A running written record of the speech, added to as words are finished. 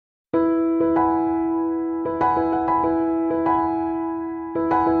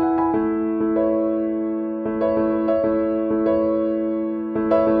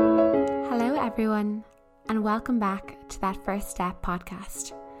welcome back to That First Step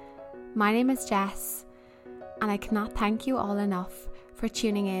podcast. My name is Jess, and I cannot thank you all enough for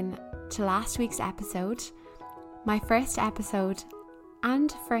tuning in to last week's episode, my first episode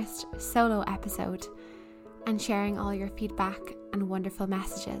and first solo episode, and sharing all your feedback and wonderful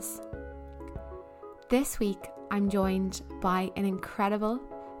messages. This week, I'm joined by an incredible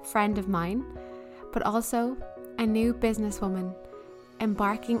friend of mine, but also a new businesswoman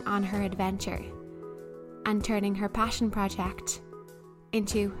embarking on her adventure and turning her passion project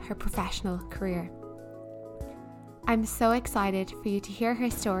into her professional career. I'm so excited for you to hear her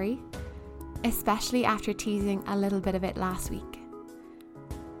story, especially after teasing a little bit of it last week.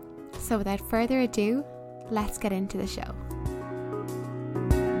 So without further ado, let's get into the show.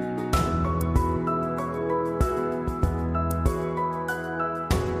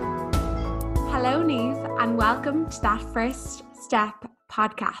 Hello, Neve, and welcome to That First Step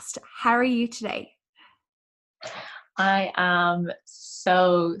podcast. How are you today? I am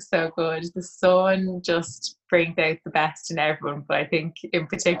so good. The sun just brings out the best in everyone, but I think in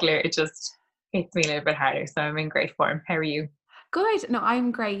particular it just hits me a little bit harder, so I'm in great form. How are you? Good. No,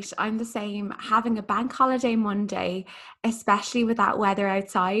 I'm great. I'm the same. Having a bank holiday Monday, especially with that weather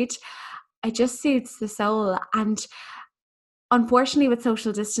outside, it just suits the soul. And unfortunately, with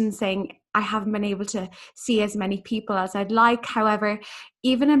social distancing, I haven't been able to see as many people as I'd like. However,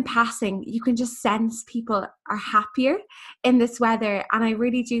 even in passing, you can just sense people are happier in this weather. And I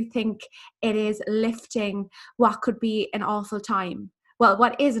really do think it is lifting what could be an awful time. Well,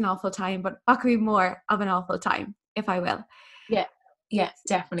 what is an awful time, but what could be more of an awful time, if I will. Yeah,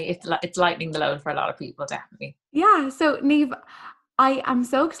 definitely. It's lightening the load for a lot of people, definitely. Yeah. So, Neve, I am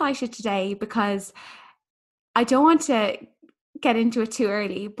so excited today because I don't want to get into it too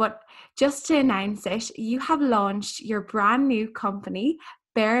early, but just to announce it, you have launched your brand new company,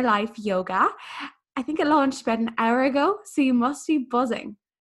 Bare Life Yoga. I think it launched about an hour ago, so you must be buzzing.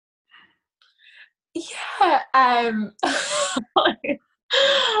 Yeah, I'm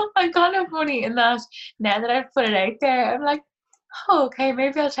kind of funny in that now that I've put it out there, I'm like, oh, okay,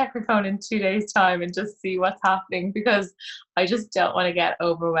 maybe I'll check my phone in 2 days' time and just see what's happening, because I just don't want to get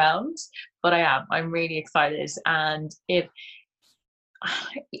overwhelmed. But I'm really excited, and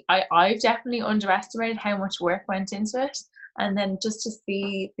I've definitely underestimated how much work went into it, and then just to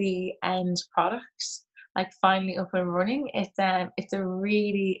see the end product like finally up and running, it's a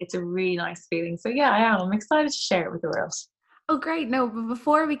really nice feeling. So yeah, I'm excited to share it with the world. Oh, great. No, but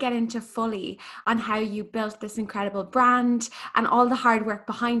before we get into fully on how you built this incredible brand and all the hard work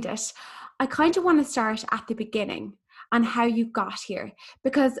behind it, I kind of want to start at the beginning on how you got here,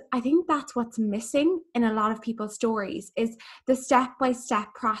 because I think that's what's missing in a lot of people's stories is the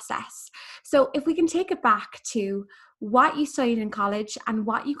step-by-step process. So if we can take it back to what you studied in college and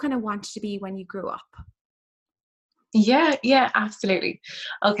what you kind of wanted to be when you grew up. Yeah, absolutely.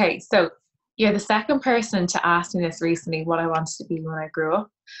 Okay, so you're the second person to ask me this recently, what I wanted to be when I grew up.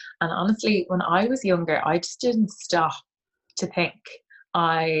 And honestly, when I was younger, I just didn't stop to think.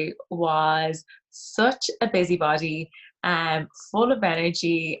 I was such a busybody, full of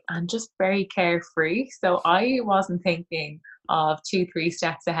energy and just very carefree. So I wasn't thinking of 2-3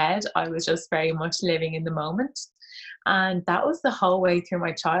 steps ahead. I was just very much living in the moment. And that was the whole way through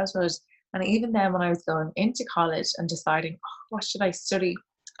my childhood. And even then, when I was going into college and deciding, what should I study?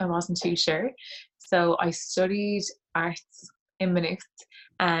 I wasn't too sure. So I studied arts in Maynooth,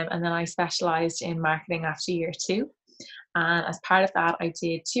 and then I specialised in marketing after year 2. And as part of that, I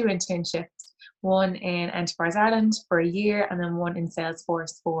did 2 internships, one in Enterprise Ireland for a year, and then one in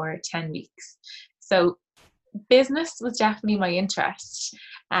Salesforce for 10 weeks. So business was definitely my interest,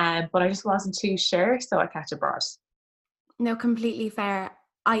 but I just wasn't too sure, so I kept abroad. No, completely fair.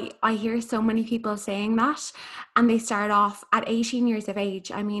 I hear so many people saying that, and they start off at 18 years of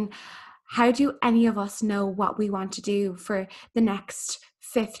age. I mean, how do any of us know what we want to do for the next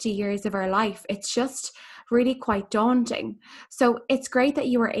 50 years of our life? It's just really quite daunting. So it's great that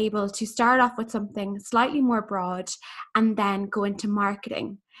you were able to start off with something slightly more broad and then go into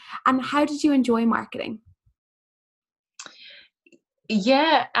marketing. And how did you enjoy marketing?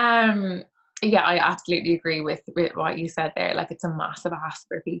 Yeah, I absolutely agree with what you said there. Like, it's a massive ask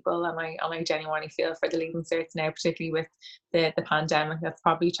for people, and I genuinely feel for the leaving certs now, particularly with the pandemic. That's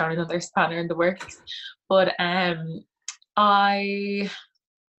probably thrown another spanner in the works. But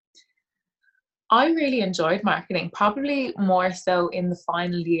I really enjoyed marketing, probably more so in the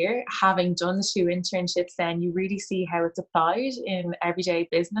final year. Having done the 2 internships, then you really see how it's applied in everyday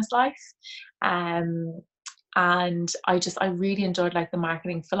business life. and I really enjoyed like the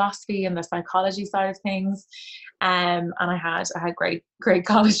marketing philosophy and the psychology side of things. And I had great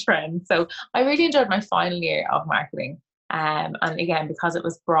college friends. So I really enjoyed my final year of marketing. And again, because it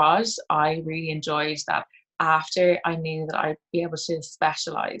was broad, I really enjoyed that. After, I knew that I'd be able to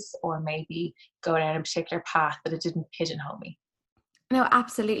specialize or maybe go down a particular path, that it didn't pigeonhole me. No,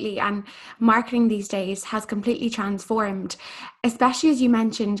 absolutely. And marketing these days has completely transformed, especially as you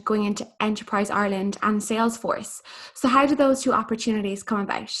mentioned, going into Enterprise Ireland and Salesforce. So how do those two opportunities come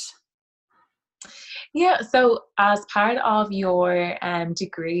about? Yeah, so as part of your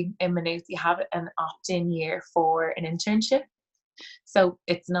degree in Maynooth, you have an opt-in year for an internship. So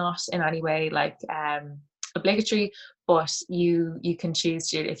it's not in any way like obligatory, but you can choose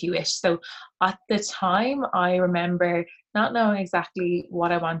to if you wish. So at the time, I remember not knowing exactly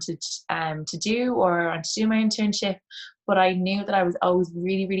what I wanted to do or I wanted to do my internship, but I knew that I was always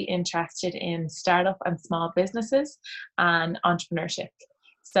really, really interested in startup and small businesses and entrepreneurship.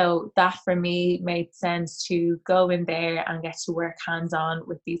 So that for me made sense to go in there and get to work hands-on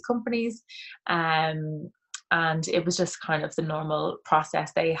with these companies. And it was just kind of the normal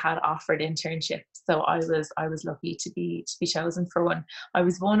process. They had offered internships, so I was lucky to be chosen for one. I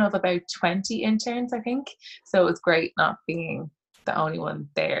was one of about 20 interns, I think, so it was great not being the only one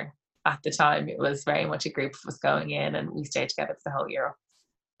there at the time. It was very much a group of us going in, and we stayed together for the whole year.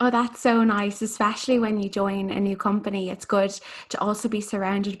 Oh, that's so nice, especially when you join a new company. It's good to also be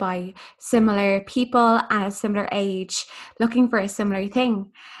surrounded by similar people and a similar age looking for a similar thing.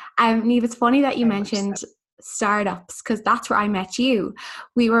 Neve, it's funny that you Very much so. mentioned startups because that's where I met you.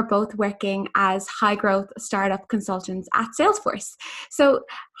 We were both working as high growth startup consultants at Salesforce. So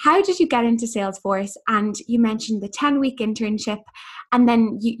how did you get into Salesforce? And you mentioned the 10-week internship and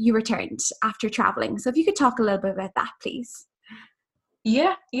then you returned after traveling. So if you could talk a little bit about that, please.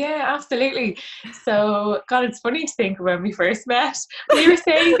 Yeah, absolutely. So, God, it's funny to think when we first met. When you were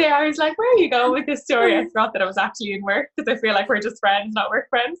saying there, I was like, where are you going with this story? I forgot that I was actually in work because I feel like we're just friends, not work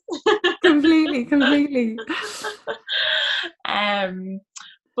friends. Completely. um,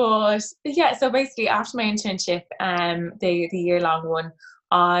 but yeah, so basically after my internship, the year long one,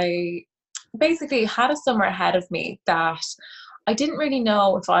 I basically had a summer ahead of me that I didn't really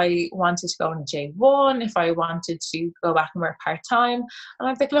know if I wanted to go into J1, if I wanted to go back and work part-time. And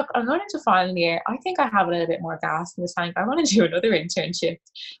I was like, look, I'm going into final year. I think I have a little bit more gas in the tank. I want to do another internship.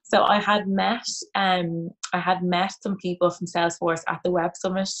 So I had met some people from Salesforce at the Web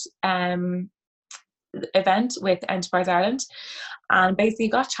Summit event with Enterprise Ireland, and basically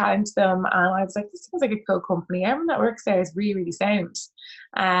got chatting to them, and I was like, this seems like a cool company. Everyone that works there is really, really sound.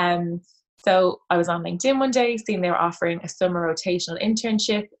 So I was on LinkedIn one day, seeing they were offering a summer rotational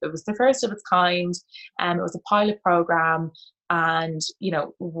internship. It was the first of its kind, and it was a pilot program. And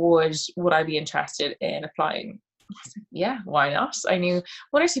would I be interested in applying? I was like, yeah, why not? I knew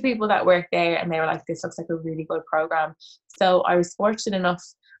one or two people that worked there, and they were like, this looks like a really good program. So I was fortunate enough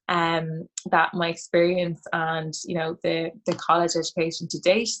that my experience and the college education to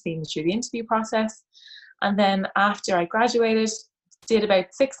date, seen through the interview process, and then after I graduated, did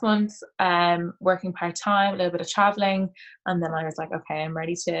about 6 months working part-time, a little bit of traveling, and then I was like, okay, I'm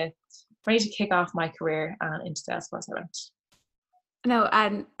ready to kick off my career, and into Salesforce I went. No,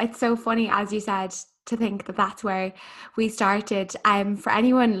 and it's so funny, as you said, to think that that's where we started. For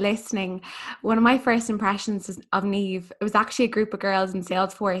anyone listening, one of my first impressions of Neve, it was actually a group of girls in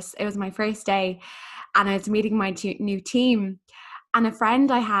Salesforce. It was my first day, and I was meeting my new team, and a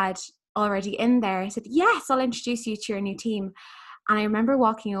friend I had already in there said, yes, I'll introduce you to your new team. And I remember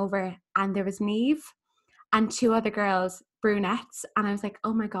walking over, and there was Neve and two other girls, brunettes, and I was like,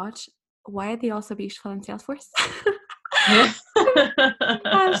 oh my God, why are they all so beautiful in Salesforce? Yeah.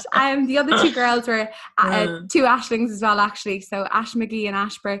 The other two girls were two Ashlings as well, actually. So Ash McGee and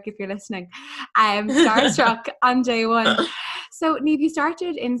Ash Burke, if you're listening, starstruck on day one. So Neve, you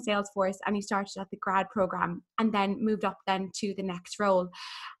started in Salesforce and you started at the grad program and then moved up then to the next role.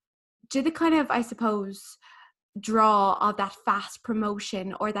 Did the kind of, I suppose, draw of that fast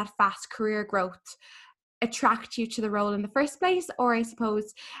promotion or that fast career growth attract you to the role in the first place? Or I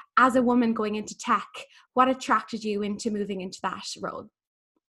suppose as a woman going into tech, what attracted you into moving into that role?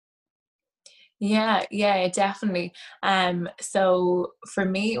 Yeah, definitely. So for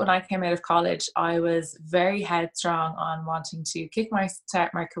me, when I came out of college, I was very headstrong on wanting to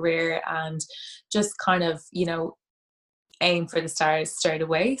start my career and just kind of, aim for the stars straight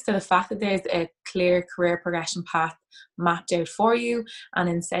away. So the fact that there's a clear career progression path mapped out for you, and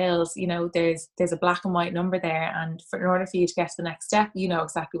in sales, you know, there's a black and white number there, and in order for you to get to the next step, you know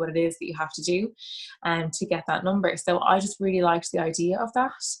exactly what it is that you have to do to get that number. So I just really liked the idea of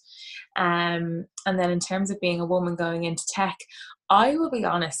that. And then in terms of being a woman going into tech, I will be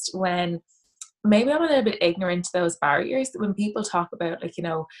honest, when maybe I'm a little bit ignorant to those barriers, when people talk about, like, you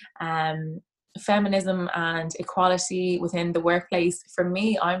know, feminism and equality within the workplace, for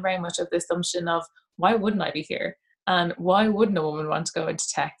me, I'm very much of the assumption of, why wouldn't I be here? And why wouldn't a woman want to go into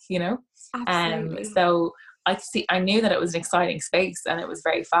tech, you know? Absolutely. So I knew that it was an exciting space and it was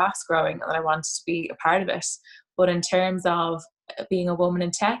very fast growing and I wanted to be a part of it. But in terms of being a woman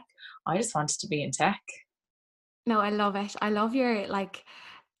in tech, I just wanted to be in tech. No, I love it. I love your, like,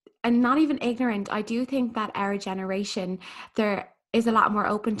 and not even ignorant. I do think that our generation, there is a lot more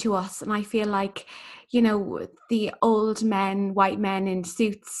open to us. And I feel like, you know, the old men, white men in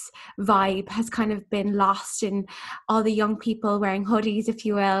suits vibe has kind of been lost in all the young people wearing hoodies, if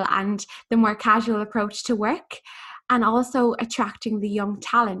you will, and the more casual approach to work. And also attracting the young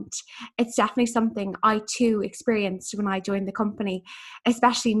talent. It's definitely something I too experienced when I joined the company,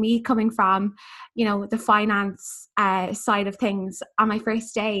 especially me coming from, you know, the finance side of things. On my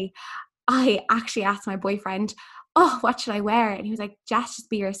first day, I actually asked my boyfriend, "Oh, what should I wear?" And he was like, "Jess, just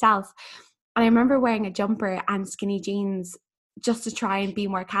be yourself." And I remember wearing a jumper and skinny jeans just to try and be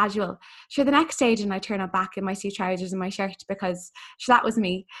more casual. Sure, the next day, didn't I turn up back in my suit trousers and my shirt, because sure, that was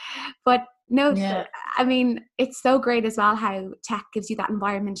me. But no, Yeah. I mean, it's so great as well how tech gives you that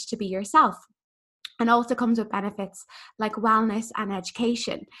environment to be yourself, and also comes with benefits like wellness and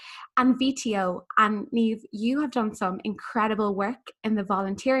education and VTO. And Niamh, you have done some incredible work in the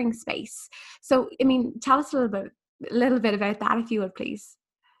volunteering space. So, I mean, tell us a little bit about that, if you would, please.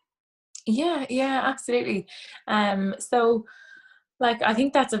 Yeah, absolutely. So, like, I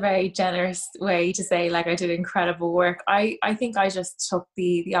think that's a very generous way to say, like, I did incredible work. I think I just took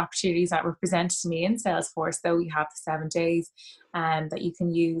the opportunities that were presented to me in Salesforce. So you have the 7 days that you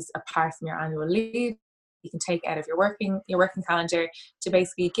can use apart from your annual leave. You can take out of your working calendar to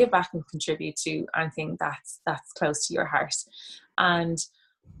basically give back and contribute to anything that's close to your heart. And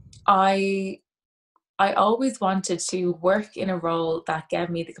I I always wanted to work in a role that gave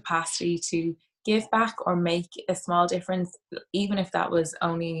me the capacity to give back or make a small difference, even if that was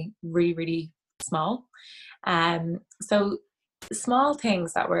only really, really small. So small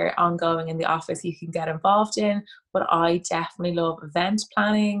things that were ongoing in the office you can get involved in, but I definitely love event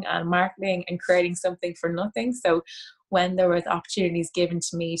planning and marketing and creating something for nothing. So when there was opportunities given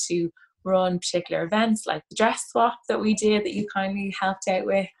to me to run particular events like the dress swap that we did that you kindly helped out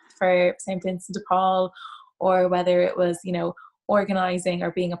with for St. Vincent de Paul, or whether it was, you know, organizing or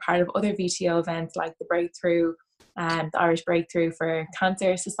being a part of other VTO events like the Breakthrough, the Irish Breakthrough for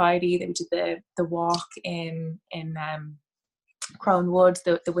Cancer Society. They did the walk in Crone Wood,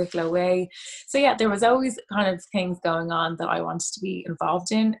 the Wicklow Way. So yeah, there was always kind of things going on that I wanted to be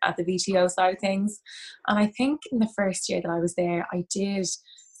involved in at the VTO side of things. And I think in the first year that I was there, I did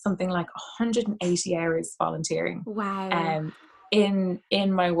something like 180 hours volunteering Wow. in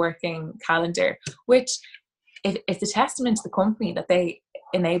my working calendar, which it's a testament to the company that they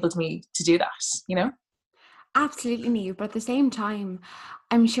enabled me to do that, you know? Absolutely, Niamh. But at the same time,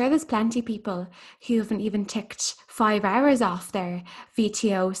 I'm sure there's plenty of people who haven't even ticked 5 hours off their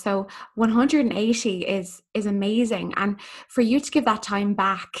VTO. So 180 is amazing. And for you to give that time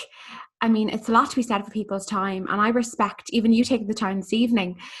back, I mean, it's a lot to be said for people's time. And I respect even you taking the time this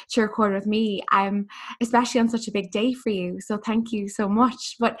evening to record with me, especially on such a big day for you. So thank you so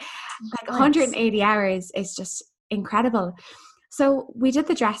much. But like Thanks. 180 hours is just incredible. So we did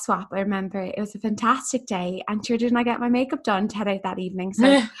the dress swap. I remember it was a fantastic day, and sure didn't I get my makeup done to head out that evening.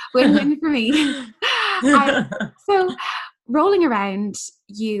 So win-win for me. So rolling around,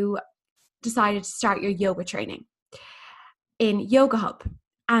 you decided to start your yoga training in Yoga Hub.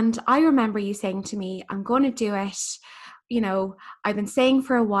 And I remember you saying to me, "I'm going to do it. You know, I've been saying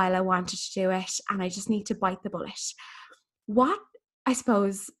for a while I wanted to do it, and I just need to bite the bullet." What, I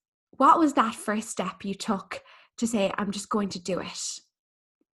suppose, what was that first step you took to say, "I'm just going to do it"?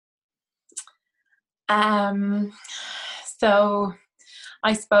 So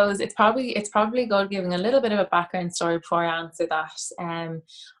I suppose it's probably good giving a little bit of a background story before I answer that.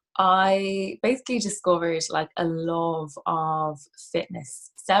 I basically discovered like a love of fitness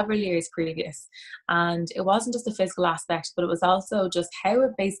several years previous, and it wasn't just the physical aspect, but it was also just how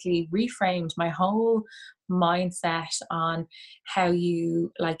it basically reframed my whole mindset, on how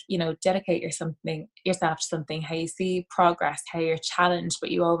you, like, you know, dedicate yourself to something, how you see progress, how you're challenged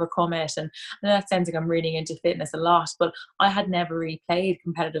but you overcome it. And I know that sounds like I'm reading into fitness a lot, but I had never really played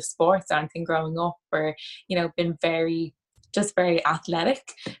competitive sports or anything growing up, or, you know, been very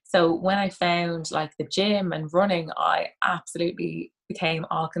athletic. So when I found like the gym and running, I absolutely became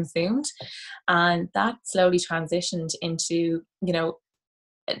all consumed, and that slowly transitioned into, you know,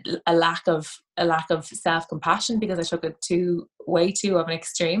 a lack of self-compassion, because I took it way too of an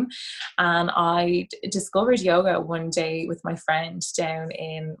extreme. And I discovered yoga one day with my friend down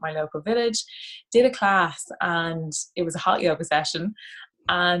in my local village, did a class, and it was a hot yoga session,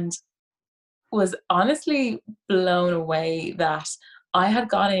 and was honestly blown away that I had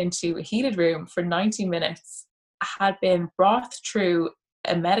gone into a heated room for 90 minutes, had been brought through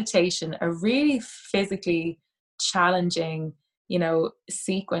a meditation, a really physically challenging, you know,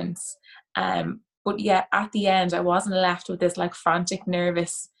 sequence. But yet at the end, I wasn't left with this like frantic,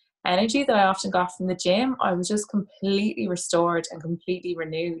 nervous energy that I often got from the gym. I was just completely restored and completely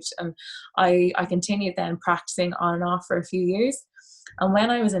renewed. And I continued then practicing on and off for a few years. And when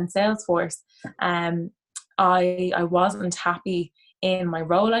I was in Salesforce, I wasn't happy in my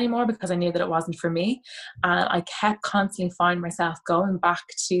role anymore, because I knew that it wasn't for me. And I kept constantly finding myself going back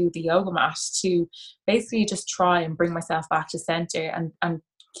to the yoga mat to basically just try and bring myself back to center, and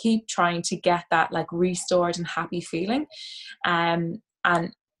keep trying to get that like restored and happy feeling. And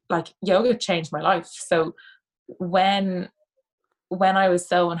like yoga changed my life. So when I was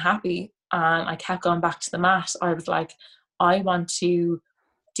so unhappy and I kept going back to the mat, I was like, I want to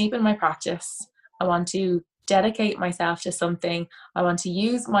deepen my practice. I want to dedicate myself to something. I want to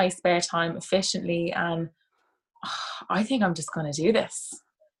use my spare time efficiently, and I think I'm just going to do this.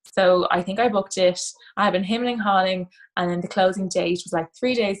 So I think I booked it. I had been hemming and hawing, and then the closing date was like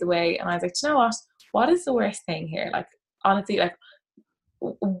 3 days away, and I was like, you know what is the worst thing here? Like, honestly, like,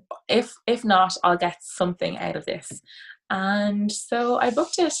 if not, I'll get something out of this. And so I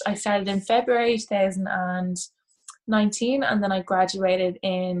booked it. I started in February 2019, and then I graduated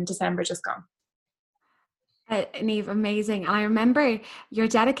in December just gone. Niamh, amazing. And I remember your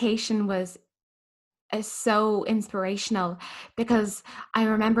dedication was so inspirational, because I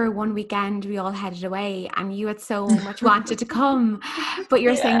remember one weekend we all headed away and you had so much wanted to come, but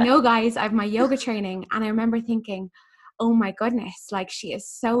you're saying, no guys, I have my yoga training. And I remember thinking, oh my goodness, like, she is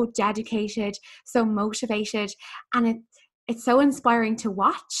so dedicated, so motivated, and it's so inspiring to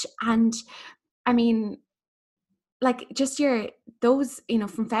watch. And I mean, like, just those, you know,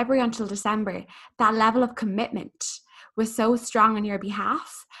 from February until December, that level of commitment was so strong on your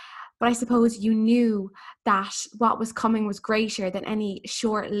behalf. But I suppose you knew that what was coming was greater than any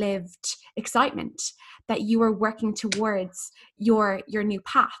short-lived excitement, that you were working towards your new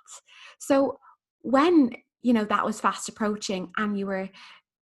path. So when, you know, that was fast approaching and you were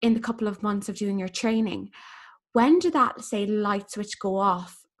in the couple of months of doing your training, when did that, say, light switch go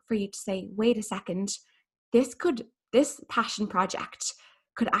off for you to say, wait a second, this passion project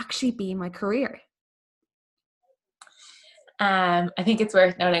could actually be my career? I think it's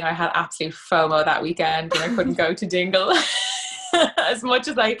worth noting I had absolute FOMO that weekend when I couldn't go to Dingle. As much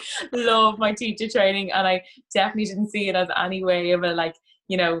as I love my teacher training, and I definitely didn't see it as any way of a, like,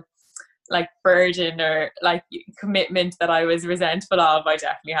 you know, like burden or like commitment that I was resentful of, I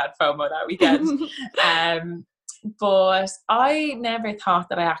definitely had FOMO that weekend. But I never thought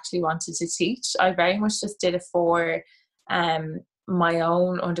that I actually wanted to teach. I very much just did it for my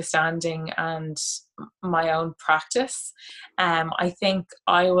own understanding and my own practice. I think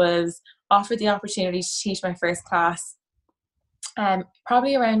I was offered the opportunity to teach my first class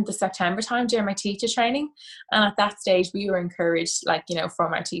probably around the September time during my teacher training. And at that stage we were encouraged, like, you know,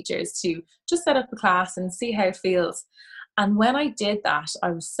 from our teachers to just set up the class and see how it feels. And when I did that,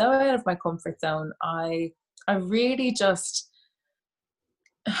 I was so out of my comfort zone. I really just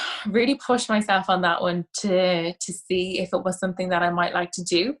really pushed myself on that one to see if it was something that I might like to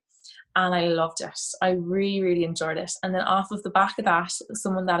do. And I loved it. I really, really enjoyed it. And then off of the back of that,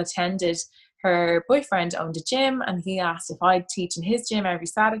 someone that attended, her boyfriend owned a gym, and he asked if I'd teach in his gym every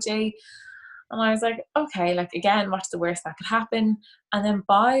Saturday. And I was like, okay, like, again, what's the worst that could happen? And then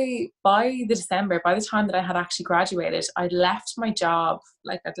by the time that I had actually graduated, I'd left my job,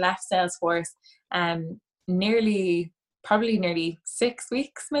 like I'd left Salesforce nearly 6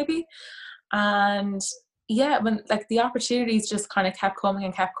 weeks maybe. And yeah, when like the opportunities just kind of kept coming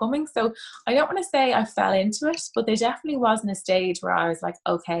and kept coming. So I don't want to say I fell into it, but there definitely wasn't a stage where I was like,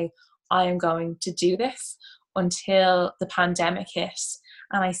 okay, I am going to do this, until the pandemic hit.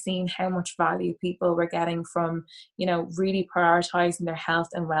 and I seen how much value people were getting from, you know, really prioritizing their health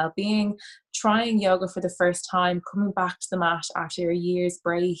and well-being, trying yoga for the first time, coming back to the mat after a year's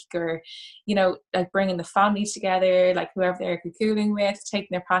break, or, you know, like bringing the family together, like whoever they're cocooning with, taking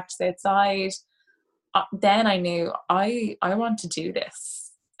their practice outside. Then I knew I want to do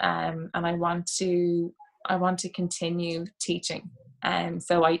this, and I want to continue teaching. And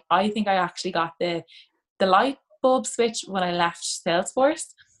so I think I actually got the light bulb switch when I left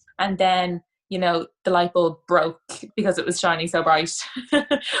Salesforce, and then, you know, the light bulb broke because it was shining so bright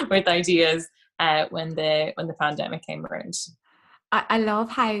with ideas when the pandemic came around. I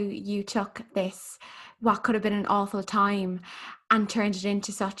love how you took this, what could have been an awful time, and turned it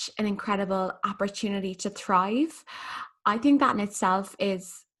into such an incredible opportunity to thrive. I think that in itself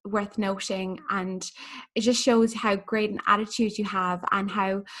is worth noting, and it just shows how great an attitude you have and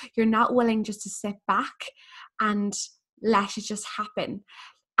how you're not willing just to sit back and let it just happen.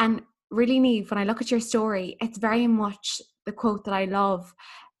 And really, Niamh, when I look at your story, it's very much the quote that I love,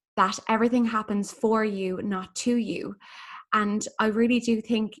 that everything happens for you, not to you. And I really do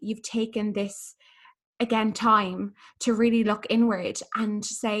think you've taken this, again, time to really look inward and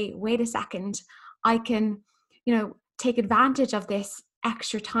say, wait a second, I can, you know, take advantage of this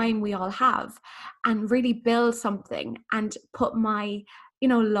extra time we all have and really build something and put my, you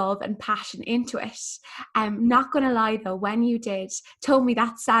know, love and passion into it. I'm not going to lie though, when you told me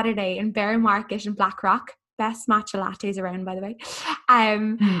that Saturday in Bear Market in Blackrock, best matcha lattes around, by the way,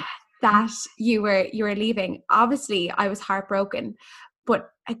 that you were leaving, obviously I was heartbroken,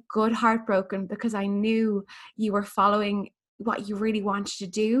 but a good heartbroken, because I knew you were following what you really wanted to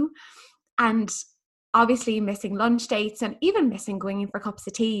do. And obviously missing lunch dates and even missing going in for cups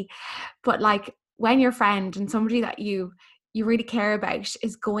of tea. But like, when your friend and somebody that you really care about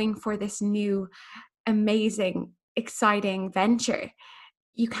is going for this new, amazing, exciting venture,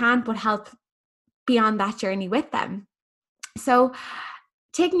 you can't but help be on that journey with them. So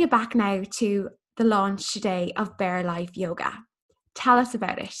taking it back now to the launch today of Bare Life Yoga, tell us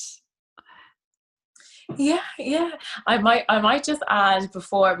about it. Yeah. I might just add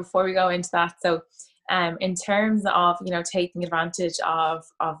before we go into that. So, in terms of, you know, taking advantage of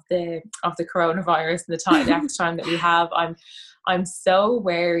the coronavirus and the extra time that we have, I'm so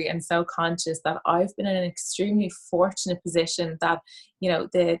wary and so conscious that I've been in an extremely fortunate position that, you know,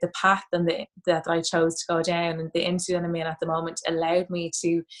 the path and that I chose to go down and the industry that I'm in at the moment allowed me to,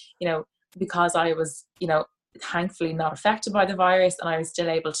 you know, because I was, you know, thankfully not affected by the virus and I was still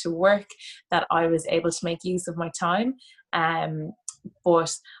able to work, that I was able to make use of my time.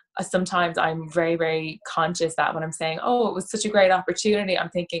 But sometimes I'm very, very conscious that when I'm saying, oh, it was such a great opportunity, I'm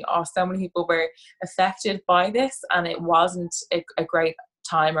thinking, oh, so many people were affected by this and it wasn't a great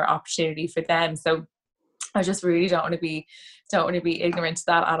time or opportunity for them. So I just really don't want to be ignorant to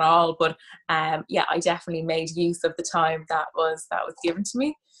that at all. But yeah, I definitely made use of the time that was given to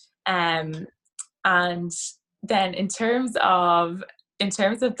me. And then in terms of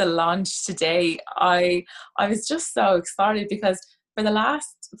the launch today, I was just so excited because for the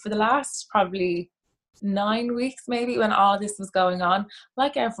last probably 9 weeks, maybe, when all this was going on,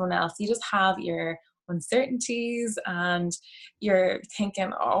 like everyone else, you just have your uncertainties and you're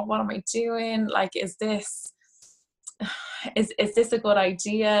thinking, oh, what am I doing? Like, is this a good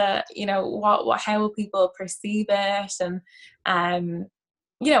idea? You know, how will people perceive it? And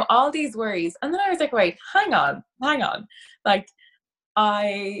you know, all these worries. And then I was like, wait, hang on. Like,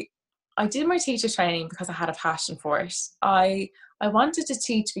 I did my teacher training because I had a passion for it. I wanted to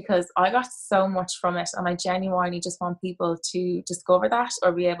teach because I got so much from it, and I genuinely just want people to discover that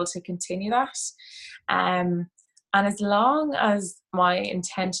or be able to continue that. And as long as my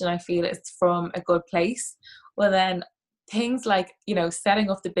intention, I feel, is from a good place, well then things like, you know, setting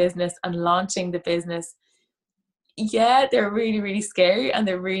up the business and launching the business, yeah, they're really, really scary and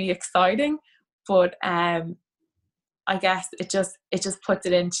they're really exciting. But I guess it just puts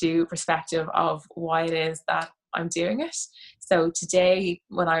it into perspective of why it is that I'm doing it. So today,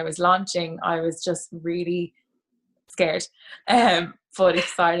 when I was launching, I was just really scared, but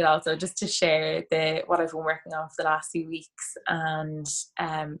excited also just to share what I've been working on for the last few weeks. And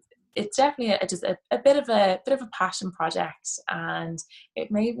it's definitely just a bit of a passion project, and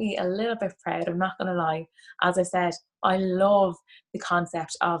it made me a little bit proud. I'm not going to lie. As I said, I love the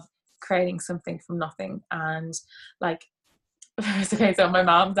concept of creating something from nothing. And like, okay, so my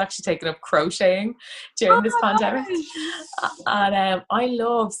mom's actually taken up crocheting during this pandemic, and I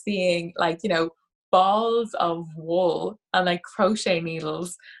love seeing, like, you know, balls of wool and like crochet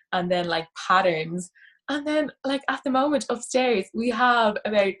needles and then like patterns. And then, like, at the moment upstairs, we have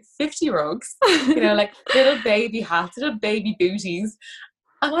about 50 rugs, you know, like little baby hats, little baby booties.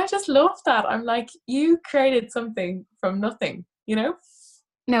 And I just love that. I'm like, you created something from nothing, you know?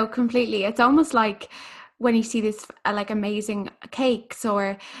 No, completely. It's almost like when you see this like amazing cakes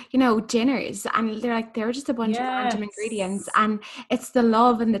or, you know, dinners, and they're just a bunch of random ingredients, Yes. and it's the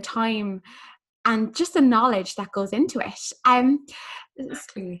love and the time and just the knowledge that goes into it.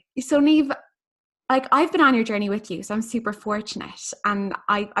 Exactly. So Niamh, like I've been on your journey with you, so I'm super fortunate, and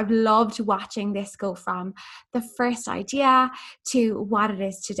I've loved watching this go from the first idea to what it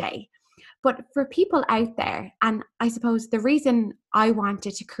is today. But for people out there, and I suppose the reason I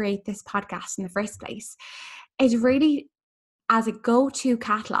wanted to create this podcast in the first place is really as a go-to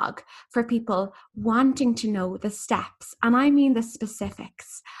catalog for people wanting to know the steps, and I mean the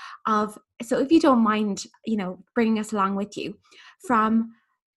specifics of. So if you don't mind, you know, bringing us along with you from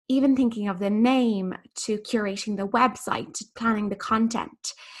even thinking of the name to curating the website to planning the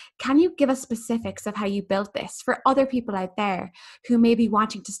content. Can you give us specifics of how you built this for other people out there who may be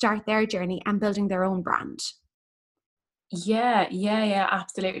wanting to start their journey and building their own brand? Yeah,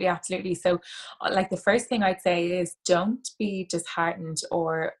 absolutely, absolutely. So, like, the first thing I'd say is don't be disheartened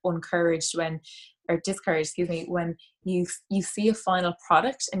or encouraged when, or discouraged, excuse me, when you see a final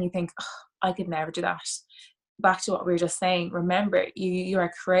product and you think, oh, I could never do that. Back to what we were just saying, remember, you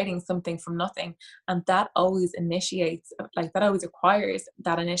are creating something from nothing, and that always initiates, like, that always requires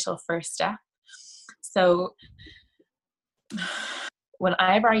that initial first step. So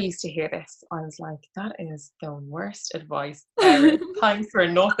whenever I used to hear this, I was like, that is the worst advice ever. Thanks for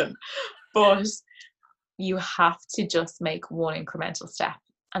nothing. But you have to just make one incremental step.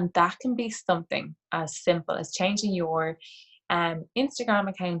 And that can be something as simple as changing your Instagram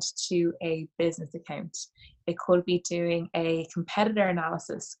account to a business account. It could be doing a competitor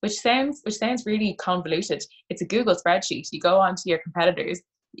analysis, which sounds really convoluted. It's a Google spreadsheet. You go onto your competitors,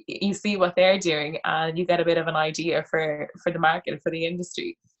 you see what they're doing, and you get a bit of an idea for the market, for the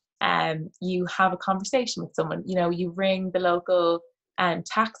industry. You have a conversation with someone. You know, you ring the local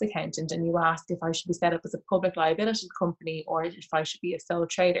tax accountant and you ask if I should be set up as a public liability company or if I should be a sole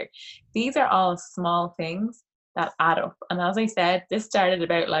trader. These are all small things that add up. And as I said, this started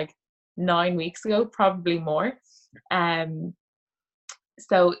about like 9 weeks ago, probably more.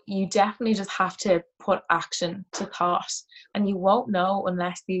 So you definitely just have to put action to thought, and you won't know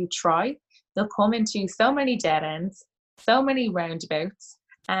unless you try. They'll come into so many dead ends, so many roundabouts.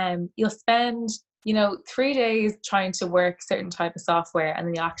 You'll spend, 3 days trying to work certain type of software, and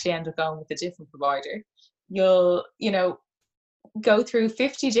then you actually end up going with a different provider. You'll, go through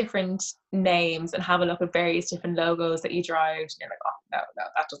 50 different names and have a look at various different logos that you drive. And you're like, oh, no,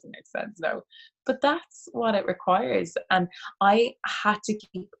 that doesn't make sense. No. But that's what it requires. And I had to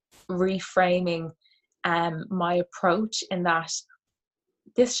keep reframing my approach in that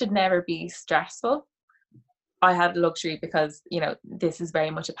this should never be stressful. I had luxury because, this is very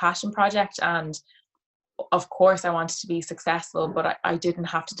much a passion project. And of course, I wanted to be successful, but I didn't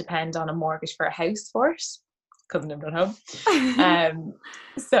have to depend on a mortgage for a house for it. Couldn't live at home.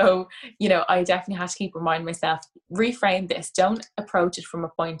 So, I definitely had to keep reminding myself, reframe this. Don't approach it from a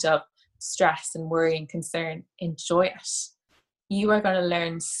point of stress and worry and concern. Enjoy it. You are going to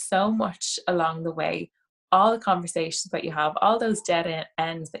learn so much along the way. All the conversations that you have, all those dead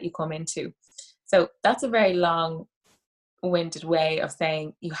ends that you come into. So that's a very long-winded way of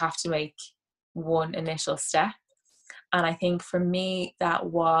saying you have to make one initial step. And I think for me, that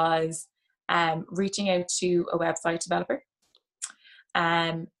was reaching out to a website developer,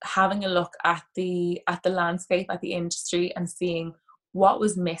 having a look at the landscape, at the industry, and seeing what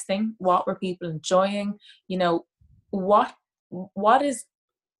was missing, what were people enjoying, what is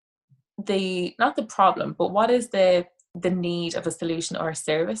the, not the problem, but what is the need of a solution or a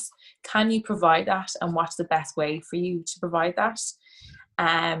service? Can you provide that, and what's the best way for you to provide that?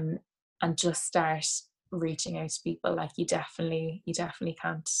 And just start reaching out to people. Like, you definitely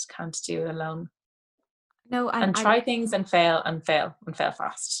can't do it alone. No, and try things and fail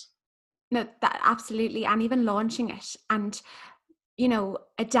fast. No, that absolutely. And even launching it and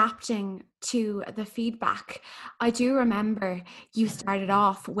adapting to the feedback. I do remember you started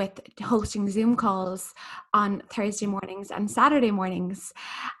off with hosting Zoom calls on Thursday mornings and Saturday mornings.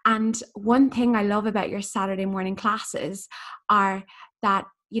 And one thing I love about your Saturday morning classes are that,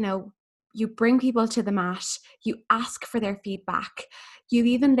 you bring people to the mat, you ask for their feedback. You've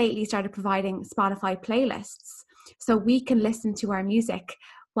even lately started providing Spotify playlists so we can listen to our music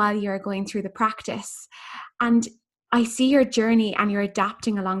while you're going through the practice. And I see your journey and you're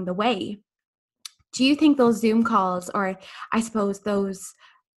adapting along the way. Do you think those Zoom calls, or I suppose those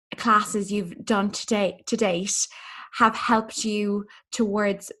classes you've done to date, have helped you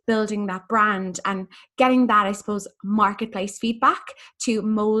towards building that brand and getting that, I suppose, marketplace feedback to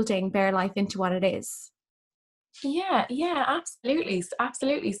molding Bare Life into what it is? Yeah, absolutely.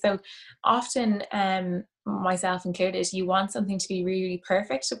 Absolutely. So often, myself included, you want something to be really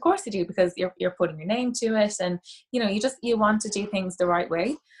perfect. Of course you do, because you're putting your name to it, and you want to do things the right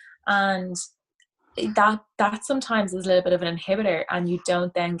way. And that sometimes is a little bit of an inhibitor, and you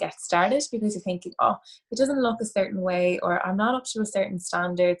don't then get started because you're thinking, oh, it doesn't look a certain way, or I'm not up to a certain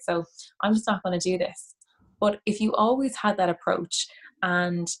standard, so I'm just not going to do this. But if you always had that approach,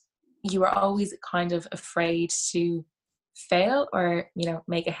 and you were always kind of afraid to fail or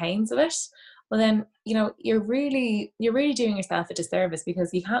make a hames of it, well then you're really doing yourself a disservice,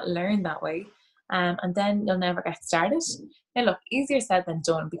 because you can't learn that way. And then you'll never get started. Now look, easier said than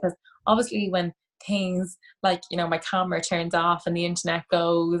done, because obviously when things like my camera turns off and the internet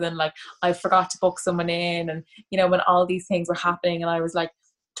goes, and like I forgot to book someone in, and when all these things were happening, and I was like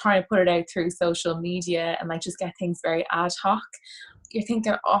trying to put it out through social media and like just get things very ad hoc, you're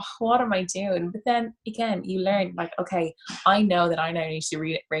thinking, oh, what am I doing? But then again, you learn, like, okay, I know that I now need to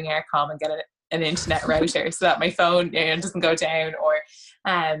ring Aircom and get an internet router so that my phone doesn't go down, or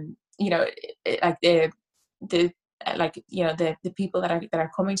like the people that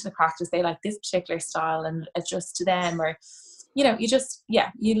are coming to the practice, they like this particular style and adjust to them, or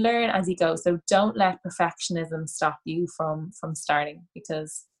you learn as you go. So don't let perfectionism stop you from starting,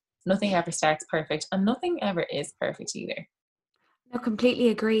 because nothing ever starts perfect, and nothing ever is perfect either. I completely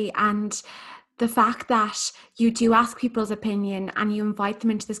agree. And the fact that you do ask people's opinion and you invite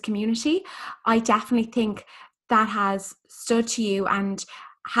them into this community, I definitely think that has stood to you and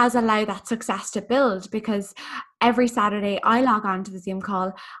has allowed that success to build, because every Saturday I log on to the Zoom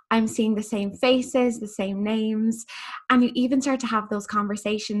call, I'm seeing the same faces, the same names, and you even start to have those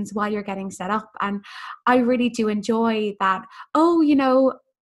conversations while you're getting set up. And I really do enjoy that. Oh,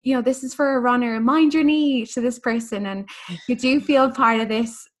 this is for a runner, mind your knee to this person, and you do feel part of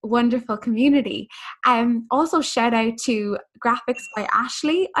this wonderful community. Also shout out to Graphics by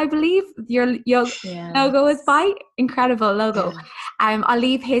Ashley, I believe your logo is by. Incredible logo. I'll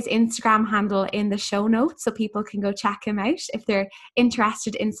leave his Instagram handle in the show notes so people can go check him out if they're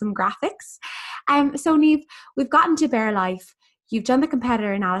interested in some graphics. So Niamh, we've gotten to Bare Life, you've done the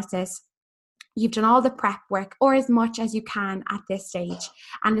competitor analysis, you've done all the prep work, or as much as you can at this stage,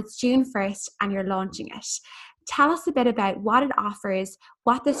 and it's June 1st and you're launching it. Tell us a bit about what it offers,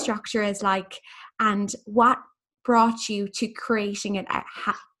 what the structure is like, and what brought you to creating it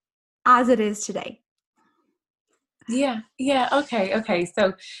as it is today. Okay.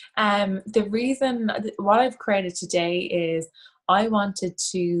 So the reason what I've created today is I wanted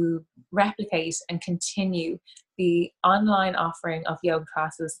to replicate and continue the online offering of yoga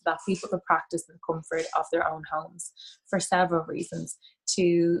classes so that people could practice in the comfort of their own homes, for several reasons.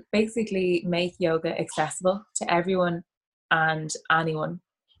 To basically make yoga accessible to everyone and anyone,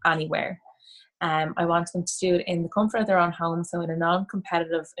 anywhere. I want them to do it in the comfort of their own home, so in a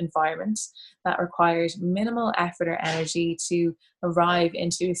non-competitive environment that requires minimal effort or energy to arrive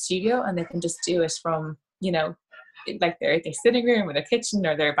into a studio, and they can just do it from, like their sitting room or their kitchen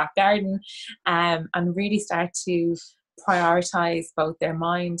or their back garden, and really start to prioritize both their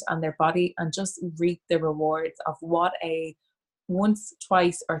mind and their body, and just reap the rewards of what a once,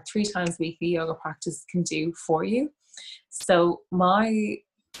 twice, or 3 times weekly yoga practice can do for you. So my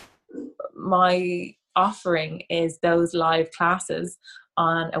offering is those live classes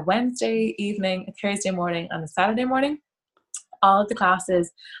on a Wednesday evening, a Thursday morning, and a Saturday morning. All of the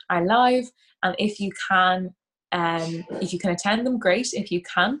classes are live, and if you can attend them, great. If you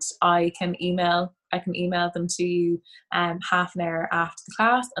can't, I can email them to you half an hour after the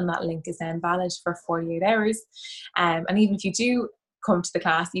class, and that link is then valid for 48 hours. And even if you do come to the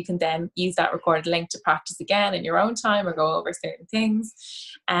class, you can then use that recorded link to practice again in your own time or go over certain things.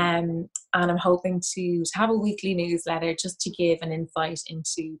 And I'm hoping to have a weekly newsletter just to give an insight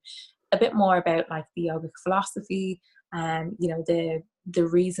into a bit more about like the yogic philosophy, and the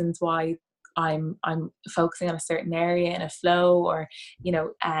reasons why I'm focusing on a certain area in a flow, or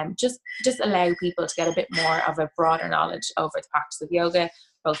just allow people to get a bit more of a broader knowledge over the practice of yoga,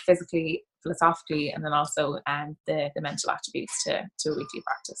 both physically, philosophically, and then also the mental attributes to a weekly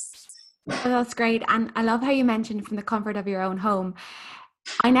practice. Oh, that's great. And I love how you mentioned from the comfort of your own home.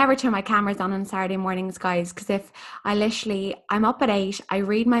 I never turn my cameras on Saturday mornings, guys, because if I'm up at 8, I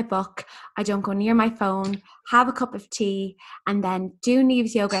read my book, I don't go near my phone, have a cup of tea, and then do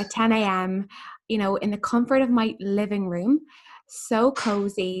Niamh's yoga at 10 a.m., in the comfort of my living room, so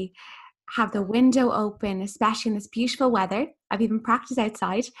cozy, have the window open, especially in this beautiful weather. I've even practiced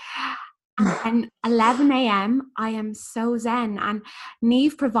outside. And then 11 a.m., I am so zen. And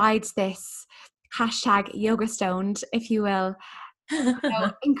Neve provides this hashtag yoga stoned, if you will,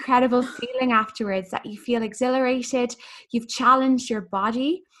 incredible feeling afterwards, that you feel exhilarated, you've challenged your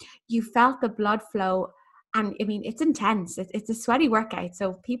body, you felt the blood flow. And I mean, it's intense. It's a sweaty workout.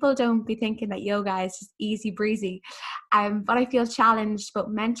 So people don't be thinking that yoga is just easy breezy. But I feel challenged both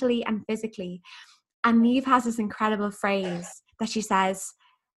mentally and physically. And Neve has this incredible phrase that she says,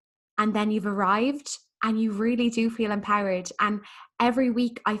 and then you've arrived and you really do feel empowered. And every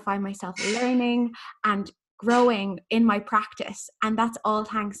week I find myself learning and growing in my practice. And that's all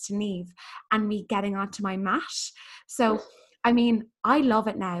thanks to Neve and me getting onto my mat. So, I mean, I love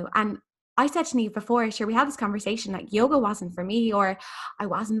it now. And I said to Neve before, sure, we had this conversation, like yoga wasn't for me, or I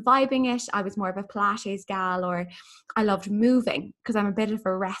wasn't vibing it. I was more of a Pilates gal, or I loved moving because I'm a bit of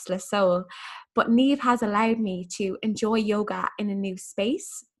a restless soul. But Neve has allowed me to enjoy yoga in a new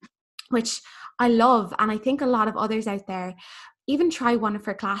space, which I love. And I think a lot of others out there, even try one of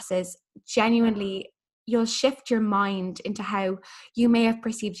her classes. Genuinely, you'll shift your mind into how you may have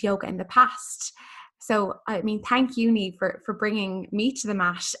perceived yoga in the past. So, I mean, thank you, Neve, for bringing me to the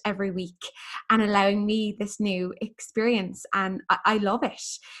mat every week and allowing me this new experience. And I love it.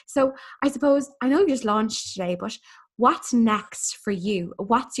 So I suppose, I know you just launched today, but what's next for you?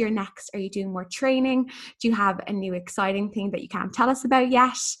 What's your next? Are you doing more training? Do you have a new exciting thing that you can't tell us about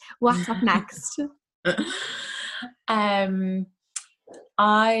yet? What's up next?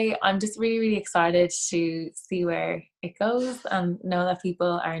 I'm just really, really excited to see where it goes and know that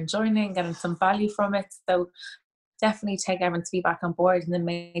people are enjoying it and getting some value from it. So definitely take everyone's feedback on board, and then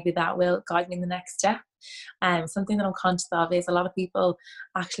maybe that will guide me in the next step. Something that I'm conscious of is a lot of people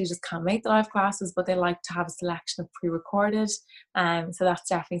actually just can't make the live classes, but they like to have a selection of pre-recorded. So that's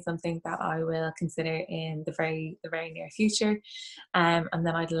definitely something that I will consider in the very near future. And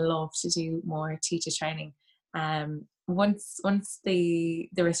then I'd love to do more teacher training. Once the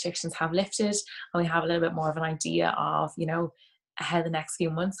restrictions have lifted and we have a little bit more of an idea of, you know, how the next few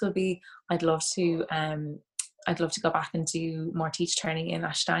months will be, I'd love to go back and do more teacher training in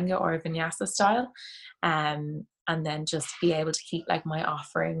Ashtanga or Vinyasa style, and then just be able to keep like my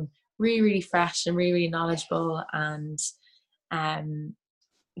offering really, really fresh and really, really knowledgeable. And I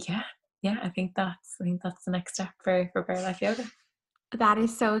think that's the next step for Bare Life Yoga. That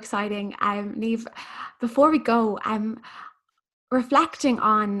is so exciting. Neve, before we go, reflecting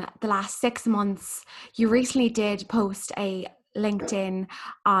on the last 6 months, you recently did post a LinkedIn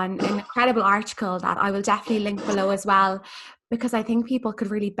on an incredible article that I will definitely link below as well, because I think people could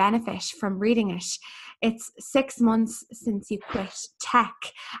really benefit from reading it. It's 6 months since you quit tech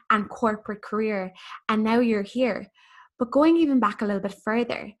and corporate career, and now you're here. But going even back a little bit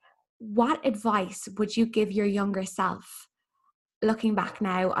further, what advice would you give your younger self, looking back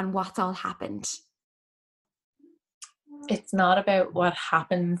now on what's all happened? It's not about what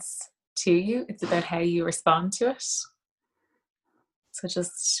happens to you, it's about how you respond to it. So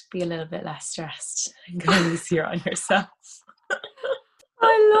just be a little bit less stressed and go easier on yourself.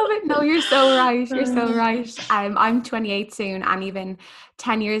 I love it. No, you're so right. You're so right. I'm 28 soon, and even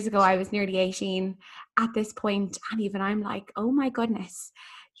 10 years ago, I was nearly 18 at this point. And even I'm like, oh my goodness,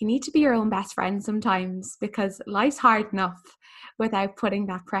 you need to be your own best friend sometimes, because life's hard enough without putting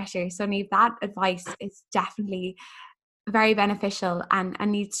that pressure. So Neve, that advice is definitely very beneficial and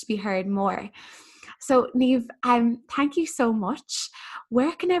needs to be heard more. So Neve, thank you so much.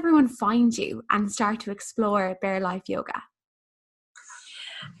 Where can everyone find you and start to explore Bare Life Yoga?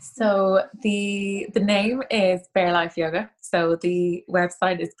 So the name is Bare Life Yoga. So the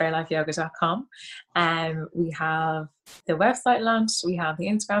website is barelifeyoga.com. We have the website launched. We have the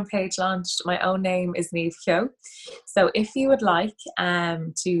Instagram page launched. My own name is Neve Kyo. So if you would like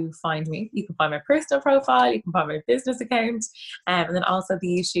to find me, you can find my personal profile, you can find my business account, and then also the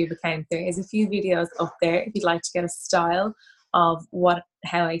YouTube account. There is a few videos up there if you'd like to get a style of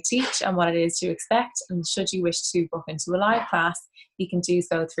how I teach and what it is to expect. And should you wish to book into a live class, you can do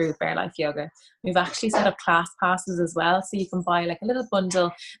so through Bare Life Yoga. We've actually set up class passes as well, so you can buy like a little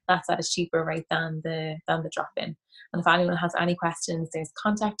bundle that's at a cheaper rate than the drop-in. And if anyone has any questions, there's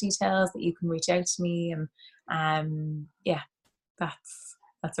contact details that you can reach out to me, and that's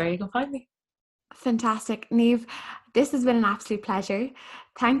where you can find me. Fantastic. Neve, this has been an absolute pleasure.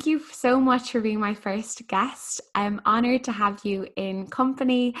 Thank you so much for being my first guest. I'm honoured to have you in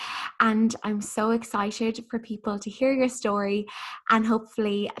company, and I'm so excited for people to hear your story, and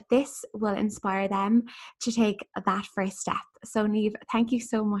hopefully this will inspire them to take that first step. So Neve, thank you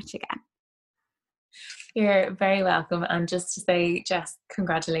so much again. You're very welcome. And just to say, Jess,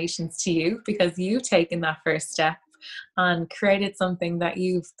 congratulations to you, because you've taken that first step. and created something that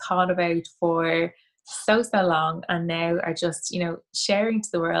you've thought about for so long, and now are just, sharing to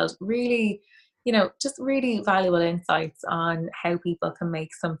the world really, just really valuable insights on how people can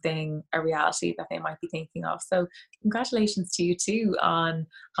make something a reality that they might be thinking of. So congratulations to you too on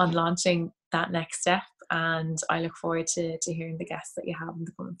launching that next step, and I look forward to hearing the guests that you have in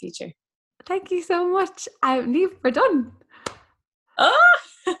the coming future. Thank you so much. Niamh, we're done. Oh,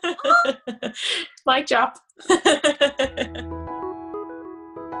 mic drop.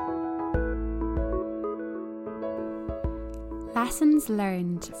 Lessons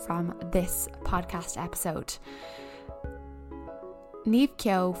learned from this podcast episode. Niamh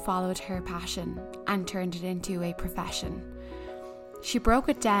Keogh followed her passion and turned it into a profession. She broke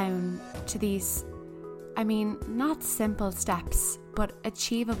it down to these, not simple steps, but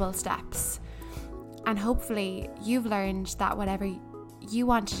achievable steps. And hopefully you've learned that whatever you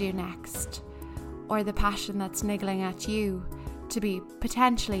want to do next, or the passion that's niggling at you to be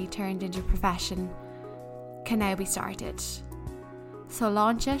potentially turned into a profession, can now be started. So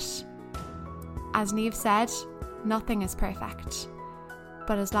launch it. As Niamh said, nothing is perfect,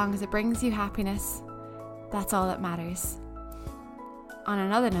 but as long as it brings you happiness, that's all that matters. On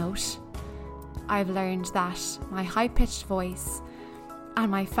another note, I've learned that my high-pitched voice and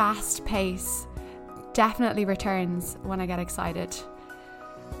my fast pace definitely returns when I get excited.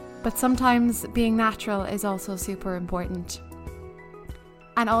 But sometimes being natural is also super important.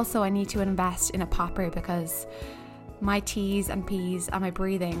 And also I need to invest in a popper because my T's and P's and my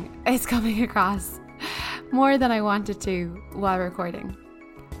breathing is coming across more than I wanted to while recording.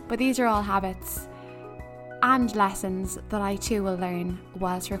 But these are all habits and lessons that I too will learn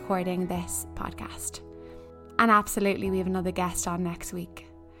whilst recording this podcast. And absolutely, we have another guest on next week.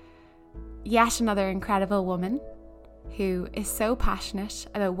 Yet another incredible woman who is so passionate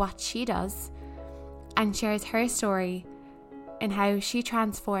about what she does and shares her story in how she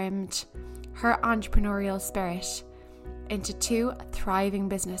transformed her entrepreneurial spirit into 2 thriving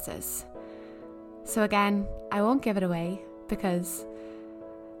businesses. So again, I won't give it away because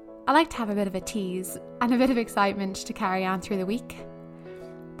I like to have a bit of a tease and a bit of excitement to carry on through the week.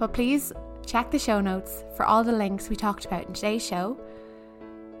 But please check the show notes for all the links we talked about in today's show,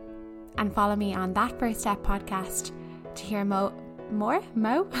 and follow me on That First Step podcast to hear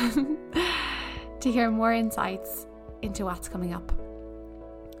to hear more insights into what's coming up.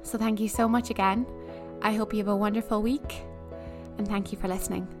 So thank you so much again. I hope you have a wonderful week, and thank you for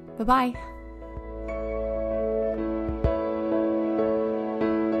listening. Bye-bye.